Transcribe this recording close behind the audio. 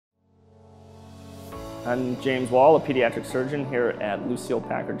I'm James Wall, a pediatric surgeon here at Lucile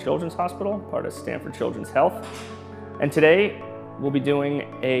Packard Children's Hospital, part of Stanford Children's Health. And today we'll be doing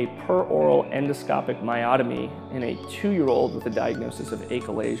a peroral endoscopic myotomy in a 2-year-old with a diagnosis of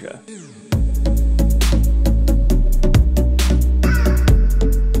achalasia.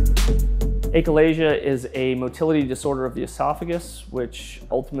 Achalasia is a motility disorder of the esophagus, which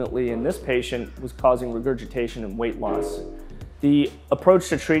ultimately in this patient was causing regurgitation and weight loss. The approach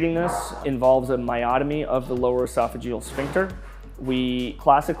to treating this involves a myotomy of the lower esophageal sphincter. We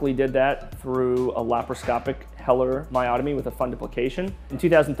classically did that through a laparoscopic Heller myotomy with a fundoplication. In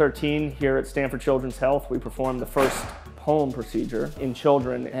 2013, here at Stanford Children's Health, we performed the first POEM procedure in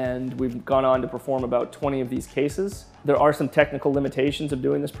children, and we've gone on to perform about 20 of these cases. There are some technical limitations of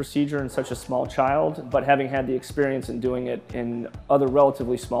doing this procedure in such a small child, but having had the experience in doing it in other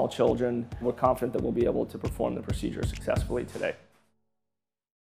relatively small children, we're confident that we'll be able to perform the procedure successfully today.